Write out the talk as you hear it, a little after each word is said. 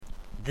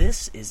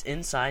This is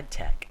Inside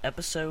Tech,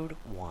 Episode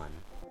 1.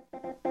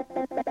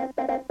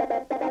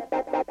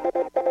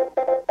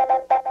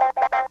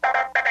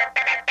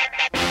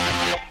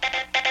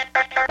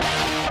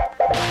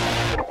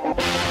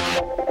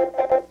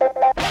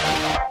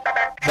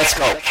 Let's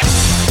go!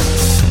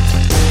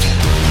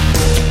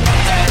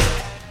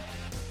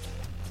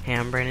 Hey,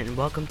 I'm Brandon, and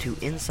welcome to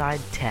Inside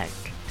Tech,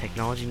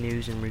 technology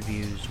news and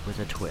reviews with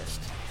a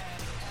twist.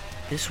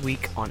 This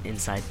week on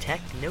Inside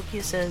Tech,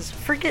 Nokia says,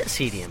 forget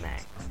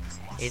CDMA.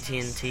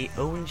 AT&T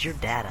owns your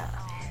data.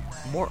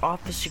 More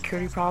office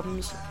security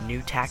problems,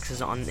 new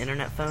taxes on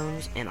internet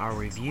phones, and our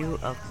review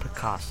of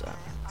Picasa.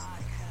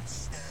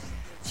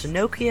 So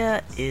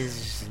Nokia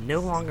is no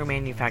longer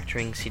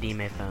manufacturing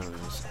CDMA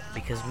phones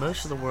because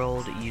most of the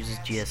world uses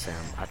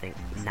GSM. I think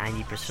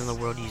 90% of the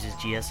world uses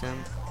GSM.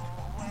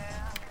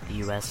 The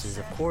US is,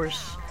 of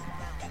course,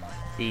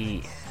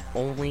 the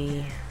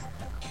only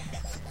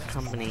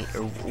company,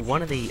 or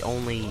one of the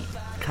only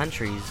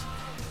countries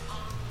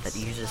that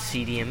uses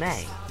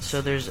CDMA.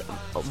 So there's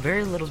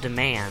very little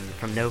demand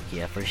from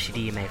Nokia for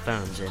CDMA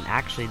phones, and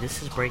actually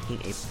this is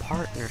breaking a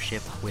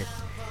partnership with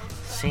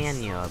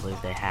Sanyo, I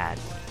believe they had.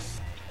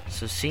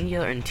 So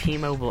Cingular and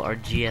T-Mobile are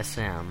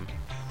GSM,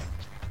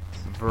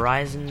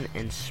 Verizon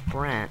and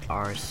Sprint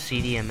are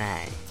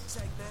CDMA.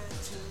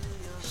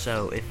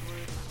 So if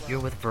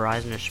you're with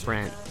Verizon or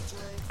Sprint,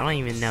 I don't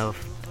even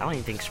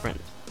think Sprint,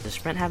 does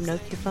Sprint have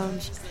Nokia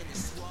phones?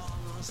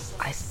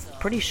 I'm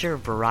pretty sure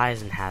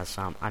Verizon has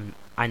some.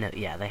 I know,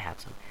 yeah, they have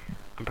some.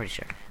 I'm pretty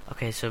sure.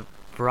 Okay, so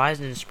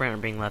Verizon and Sprint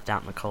are being left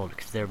out in the cold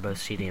because they're both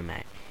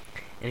CDMA.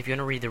 And if you want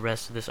to read the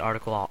rest of this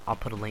article, I'll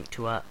put a link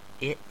to it.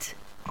 It's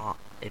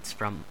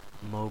from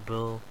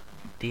Mobilia.com.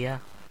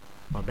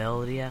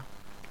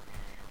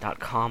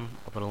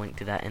 I'll put a link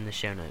to that in the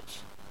show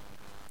notes.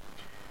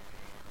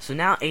 So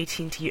now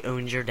AT&T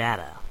owns your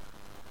data.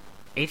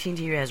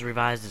 AT&T has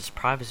revised its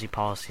privacy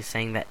policy,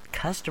 saying that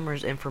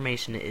customers'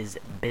 information is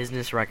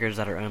business records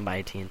that are owned by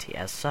AT&T.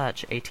 As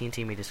such,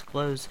 AT&T may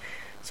disclose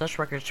such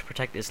records to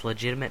protect its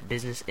legitimate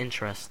business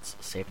interests,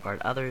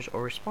 safeguard others,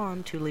 or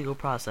respond to legal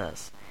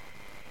process.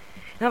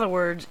 In other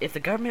words, if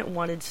the government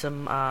wanted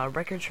some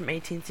records from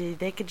AT&T,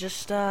 they could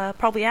just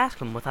probably ask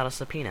them without a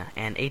subpoena,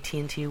 and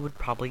AT&T would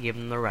probably give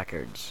them the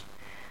records,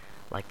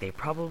 like they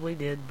probably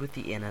did with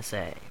the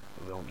NSA.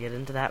 We won't get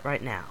into that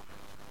right now.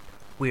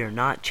 We are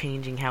not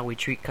changing how we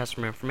treat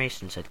customer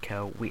information, said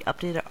Ko. We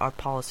updated our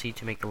policy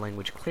to make the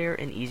language clear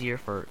and easier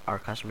for our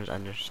customers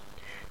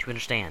to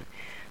understand.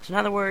 So in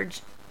other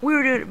words, we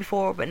were doing it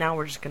before, but now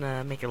we're just going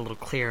to make it a little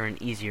clearer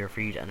and easier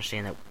for you to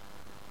understand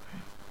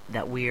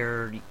that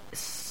we're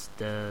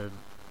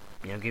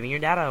giving your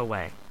data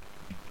away.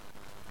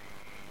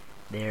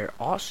 They're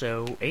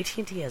also,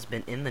 AT&T has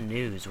been in the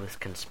news with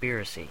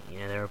conspiracy.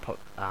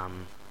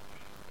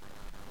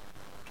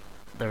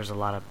 There's a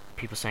lot of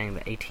people saying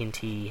that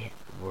AT&T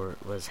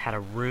had a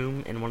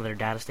room in one of their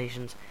data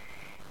stations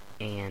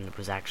and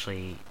was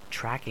actually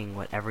tracking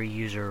what every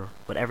user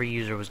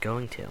was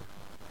going to.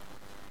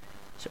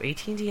 So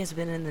AT&T has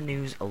been in the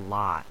news a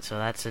lot. So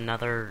that's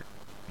another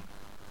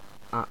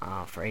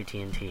for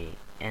AT&T.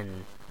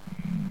 And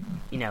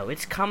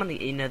it's commonly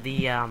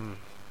the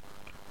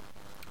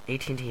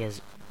AT&T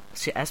has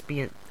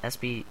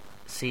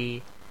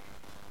SBC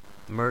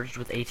merged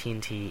with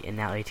AT&T, and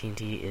now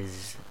AT&T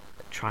is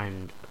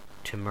trying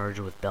to merge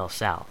with Bell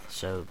South.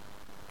 So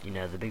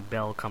the big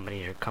Bell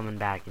companies are coming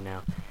back.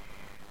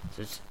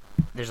 So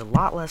there's a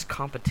lot less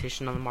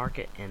competition on the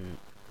market, and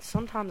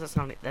sometimes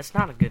that's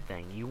not a good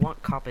thing. You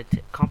want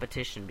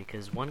competition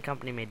because one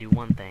company may do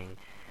one thing,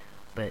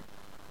 but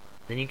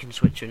then you can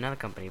switch to another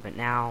company. But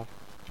now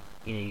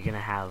you're gonna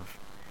have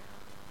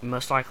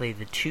most likely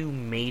the two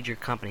major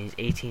companies,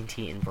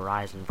 AT&T and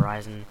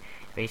Verizon.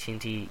 If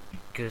AT&T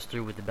goes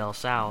through with the Bell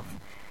South,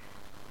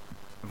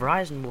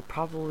 Verizon will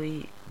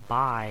probably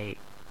buy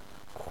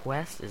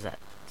Quest. Is that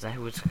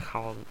who it's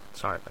called?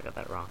 Sorry if I got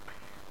that wrong.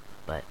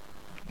 But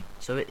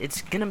so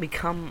it's gonna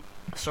become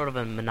sort of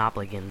a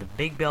monopoly again. The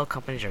big Bell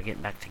companies are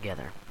getting back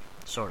together,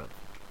 sort of.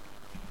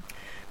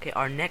 Okay,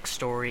 our next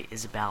story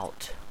is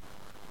about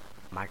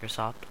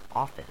Microsoft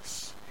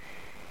Office.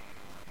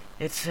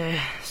 It's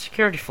a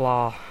security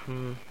flaw.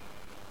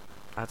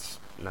 That's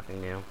nothing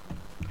new.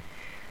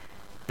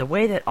 The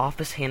way that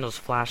Office handles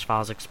flash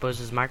files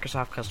exposes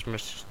Microsoft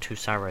customers to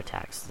cyber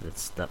attacks.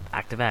 It's the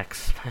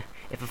ActiveX.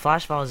 If a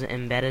flash file is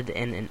embedded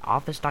in an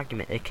Office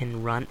document, it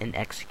can run and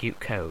execute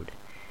code.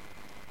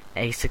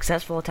 A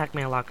successful attack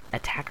may allow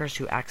attackers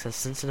to access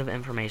sensitive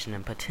information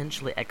and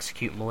potentially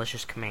execute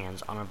malicious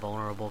commands on a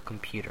vulnerable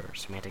computer,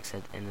 Symantec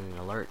said in an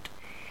alert.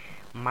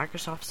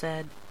 Microsoft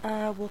said,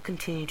 we'll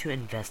continue to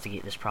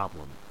investigate this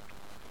problem.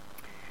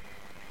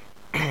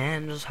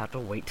 And just have to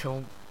wait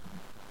till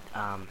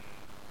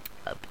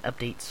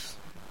updates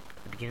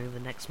at the beginning of the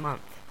next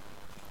month.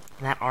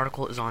 That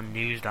article is on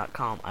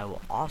news.com. I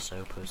will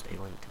also post a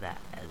link to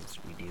that, as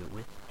we do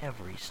with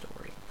every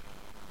story.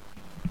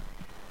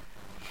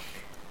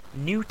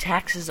 New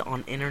taxes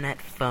on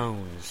internet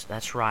phones.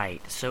 That's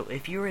right. So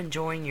if you're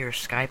enjoying your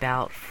Skype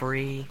out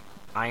free,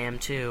 I am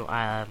too.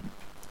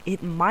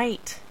 it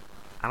might.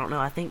 I don't know.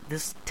 I think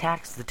the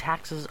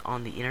taxes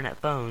on the internet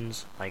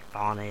phones like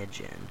Vonage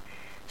and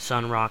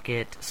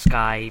Sunrocket,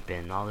 Skype,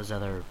 and all those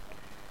other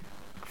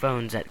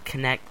phones that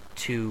connect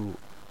to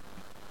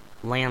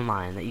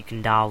landline, that you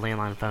can dial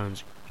landline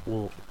phones,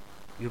 you'll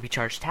be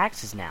charged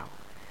taxes now.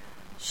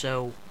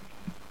 So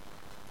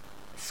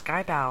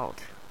Skype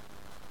Out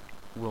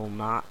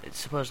it's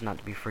supposed not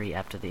to be free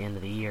after the end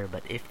of the year,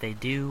 but if they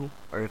do,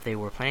 or if they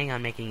were planning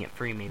on making it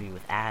free maybe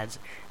with ads,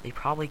 they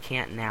probably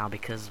can't now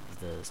because of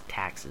the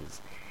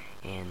taxes.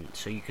 And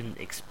so you can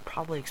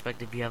probably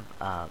expect, if you have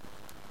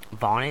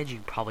Vonage, you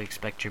can probably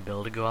expect your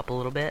bill to go up a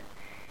little bit.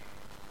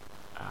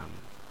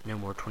 No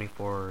more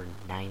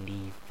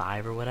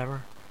 $24.95 or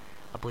whatever,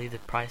 I believe the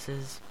price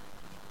is.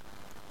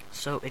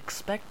 So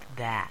expect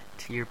that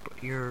your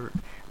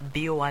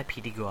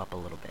VoIP to go up a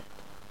little bit.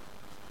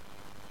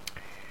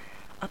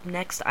 Up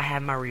next, I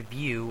have my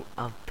review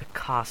of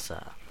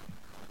Picasa.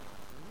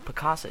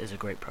 Picasa is a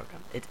great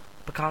program.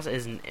 Picasa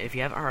is if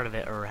you haven't heard of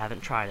it or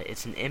haven't tried it,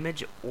 it's an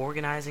image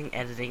organizing,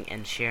 editing,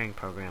 and sharing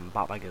program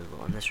bought by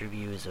Google. And this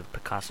review is of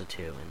Picasa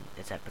 2, and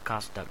it's at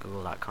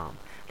picasa.google.com.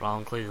 But I'll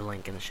include the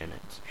link in the show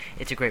notes.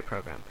 It's a great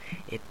program.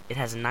 It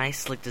has a nice,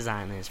 slick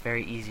design, and it's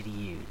very easy to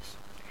use.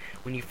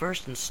 When you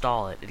first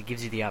install it, it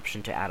gives you the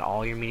option to add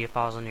all your media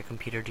files on your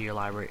computer to your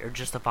library, or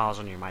just the files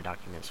on your My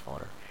Documents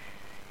folder.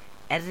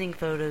 Editing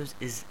photos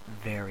is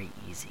very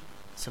easy.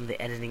 Some of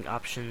the editing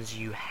options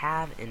you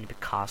have in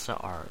Picasa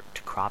are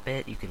to crop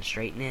it, you can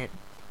straighten it,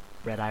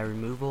 red eye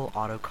removal,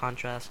 auto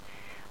contrast,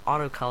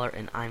 auto color,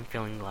 and I'm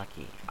Feeling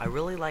Lucky. I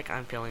really like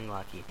I'm Feeling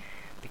Lucky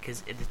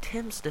because it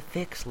attempts to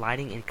fix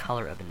lighting and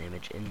color of an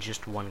image in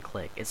just one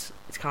click. It's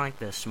kind of like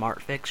the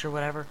Smart Fix or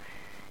whatever,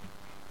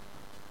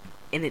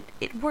 and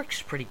it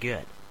works pretty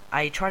good.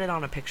 I tried it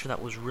on a picture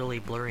that was really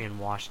blurry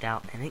and washed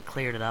out, and it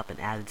cleared it up and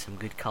added some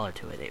good color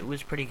to it. It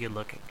was pretty good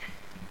looking.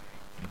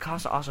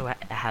 Picasa also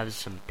has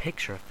some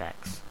picture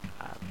effects.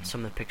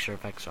 Some of the picture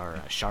effects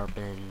are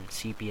sharpen,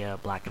 sepia,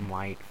 black and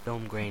white,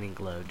 film grain, and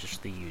glow,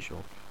 just the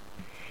usual.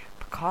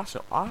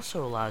 Picasa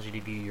also allows you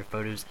to view your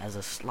photos as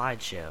a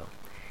slideshow,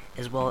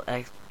 as well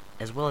as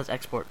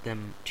export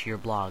them to your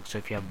blog. So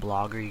if you have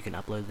Blogger, you can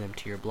upload them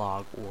to your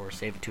blog or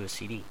save it to a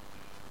CD.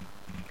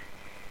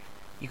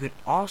 You can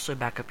also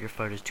back up your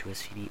photos to a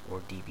CD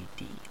or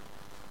DVD.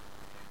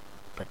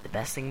 But the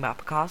best thing about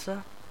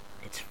Picasa,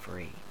 it's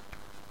free.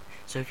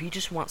 So if you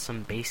just want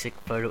some basic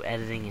photo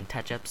editing and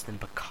touch-ups, then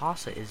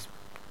Picasa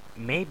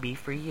may be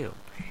for you.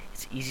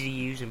 It's easy to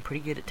use and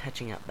pretty good at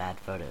touching up bad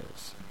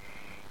photos.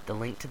 The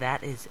link to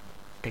that is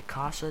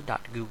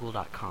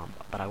picasa.google.com,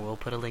 but I will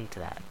put a link to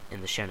that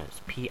in the show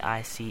notes.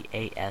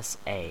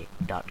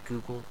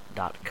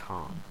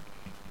 picasa.google.com.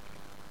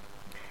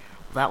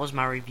 Well, that was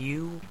my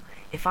review.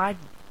 If I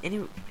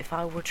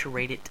were to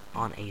rate it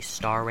on a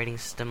star rating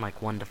system,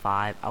 like 1 to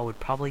 5, I would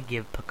probably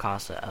give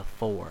Picasa a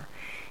 4.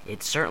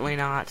 It's certainly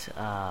not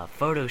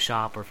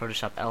Photoshop or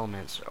Photoshop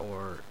Elements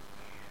or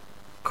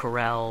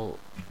Corel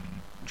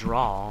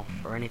Draw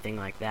or anything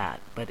like that,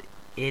 but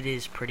it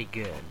is pretty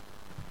good.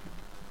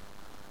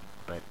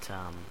 But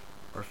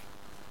or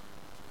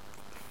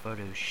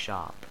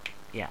Photoshop,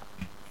 yeah,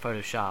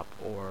 Photoshop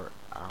or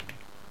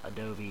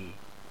Adobe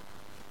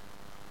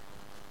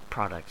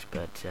products,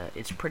 but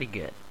it's pretty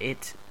good.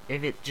 If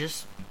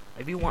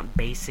you want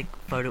basic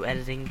photo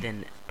editing,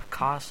 then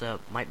Picasa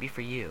might be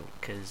for you,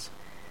 because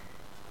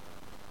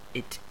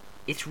it's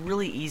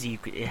really easy.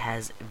 It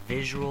has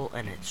visual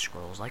and it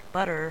scrolls like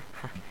butter,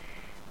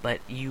 but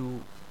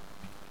you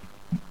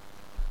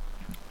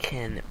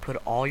can put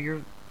all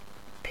your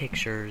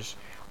pictures,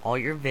 all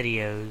your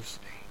videos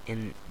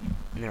and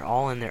they're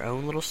all in their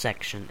own little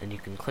section, and you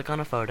can click on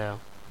a photo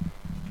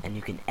and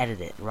you can edit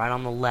it. Right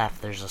on the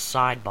left there's a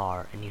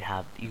sidebar, and you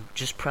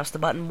just press the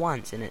button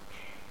once and it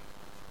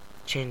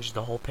changes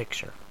the whole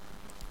picture.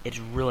 It's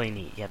really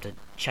neat. You have to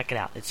check it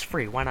out. It's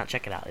free. Why not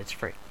check it out? It's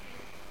free.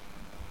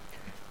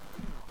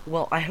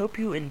 Well, I hope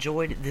you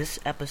enjoyed this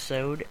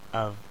episode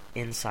of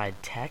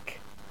Inside Tech.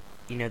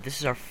 This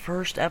is our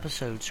first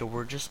episode, so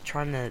we're just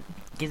trying to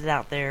get it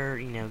out there,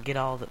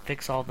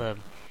 fix all the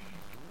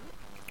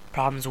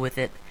problems with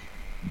it.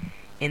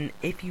 And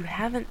if you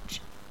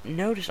haven't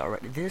noticed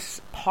already, this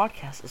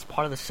podcast is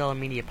part of the Seller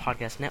Media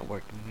Podcast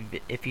Network.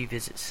 If you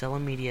visit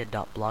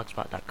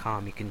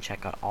sellermedia.blogspot.com, you can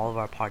check out all of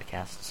our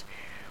podcasts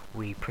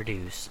we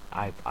produce.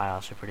 I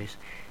also produce.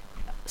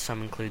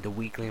 Some include the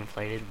Weekly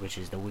Inflated, which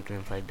is the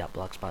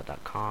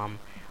weeklyinflated.blogspot.com.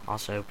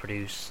 Also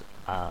produce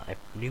a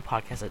new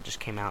podcast that just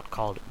came out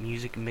called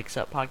Music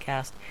Mix-Up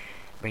Podcast.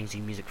 It brings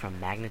you music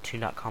from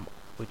Magnatune.com,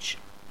 which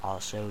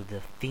also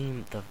the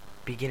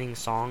beginning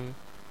song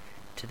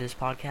to this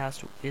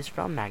podcast is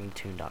from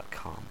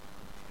Magnatune.com.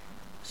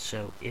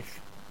 So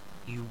if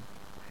you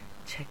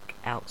check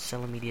out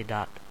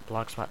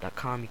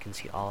sellermedia.blogspot.com, you can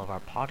see all of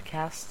our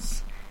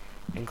podcasts,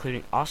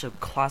 including also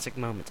Classic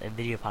Moments, a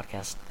video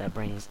podcast that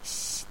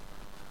brings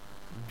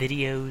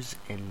videos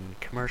and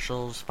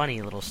commercials,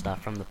 funny little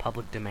stuff from the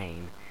public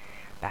domain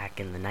back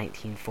in the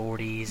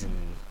 1940s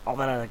and all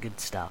that other good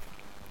stuff.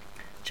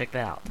 check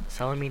that out.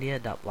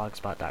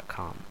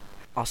 Sellermedia.blogspot.com.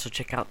 Also,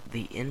 check out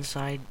the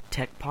Inside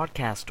Tech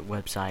Podcast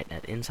website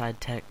at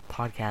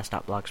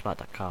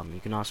insidetechpodcast.blogspot.com. You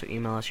can also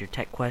email us your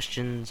tech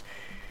questions,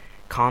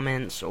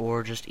 comments,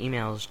 or just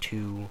emails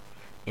to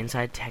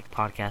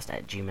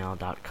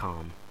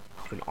insidetechpodcast@gmail.com.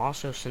 You can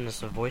also send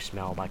us a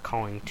voicemail by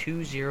calling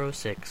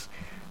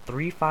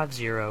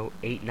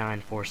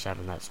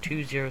 206-350-8947. That's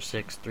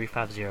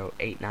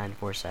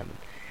 206-350-8947.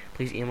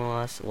 Please email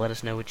us, let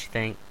us know what you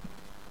think,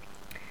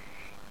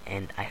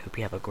 and I hope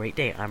you have a great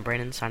day. I'm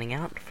Brandon signing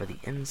out for the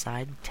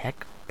Inside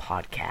Tech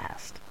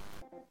Podcast.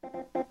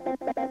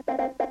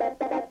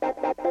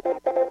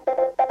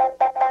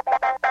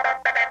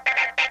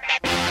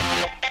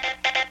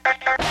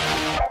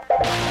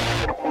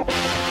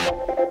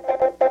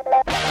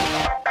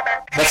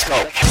 Let's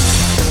go.